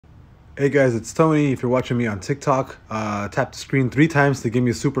Hey guys, it's Tony. If you're watching me on TikTok, tap the screen 3 times to give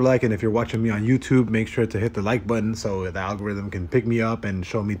me a super like. And if you're watching me on YouTube, make sure to hit the like button so the algorithm can pick me up and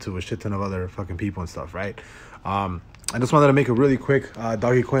show me to a shit ton of other fucking people and stuff, right? I just wanted to make a really quick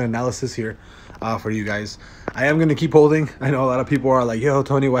DogeCoin analysis here for you guys. I am going to keep holding. I know a lot of people are like, yo,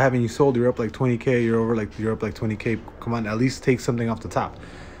 Tony, why haven't you sold? You're up like 20K. You're up like 20K. Come on, at least take something off the top.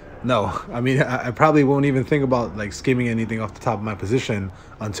 No, I mean, I probably won't even think about like skimming anything off the top of my position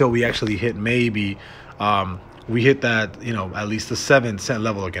until we actually hit maybe we hit that, at least the 7 cent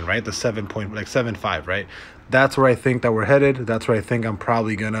level again, right? The 7.75, right? That's where I think that we're headed. That's where I think I'm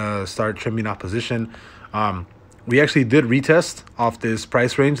probably gonna start trimming off position. We actually did retest off this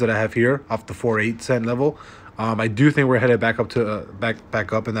price range that I have here, off the 4.8 cent level. I do think we're headed back up to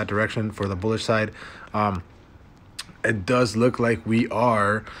back up in that direction for the bullish side. It does look like we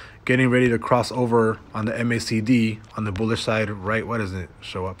are getting ready to cross over on the MACD on the bullish side, right? What does it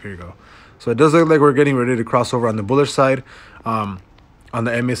show up? Here you go. So it does look like we're getting ready to cross over on the bullish side on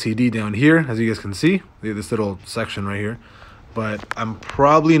the MACD down here, as you guys can see, this little section right here. But I'm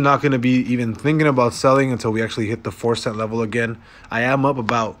probably not going to be even thinking about selling until we actually hit the 4 cent level again. I am up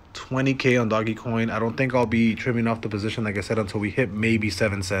about 20K on DogeCoin. I don't think I'll be trimming off the position, like I said, until we hit maybe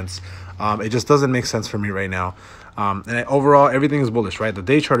 7 cents. It just doesn't make sense for me right now. Overall, everything is bullish, right? The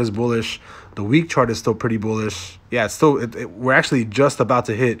day chart is bullish. The week chart is still pretty bullish. Yeah, it's still, we're actually just about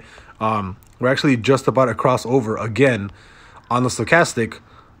to hit, we're actually just about to cross over again on the stochastic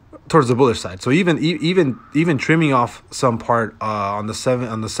towards the bullish side. So even trimming off some part on the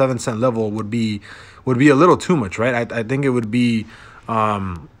 7 cent level would be a little too much, right? I think it would be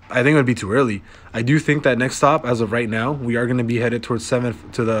too early. I do think that next stop, as of right now, we are going to be headed towards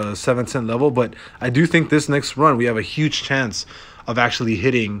the 7 cent level. But I do think this next run, we have a huge chance of actually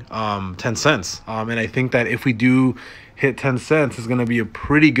hitting 10 cents. And I think that if we do hit 10 cents, it's going to be a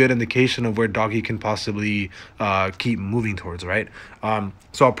pretty good indication of where Doggy can possibly keep moving towards, right?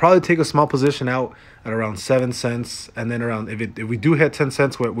 So I'll probably take a small position out at around 7 cents, and then around if we do hit 10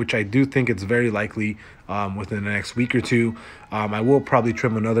 cents, which I do think it's very likely within the next week or two, I will probably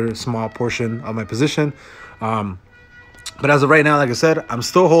trim another small portion of my position. But as of right now, like I said, I'm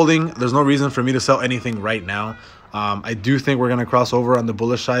still holding. There's no reason for me to sell anything right now. I do think we're going to cross over on the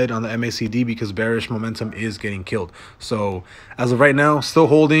bullish side on the MACD because bearish momentum is getting killed. So as of right now, still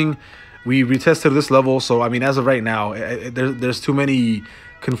holding. We retested this level. So, I mean, as of right now, there's too many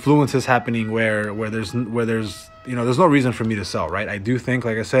confluences happening where there's no reason for me to sell, right? I do think,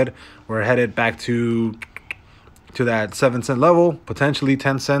 like I said, we're headed back to that 7 cent level, potentially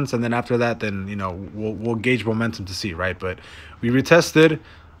 10 cents. And then after that, then, we'll gauge momentum to see, right? But we retested,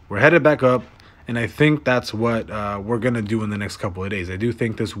 we're headed back up. And I think that's what we're going to do in the next couple of days. I do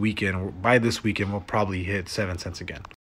think this weekend, by this weekend, we'll probably hit 7 cents again.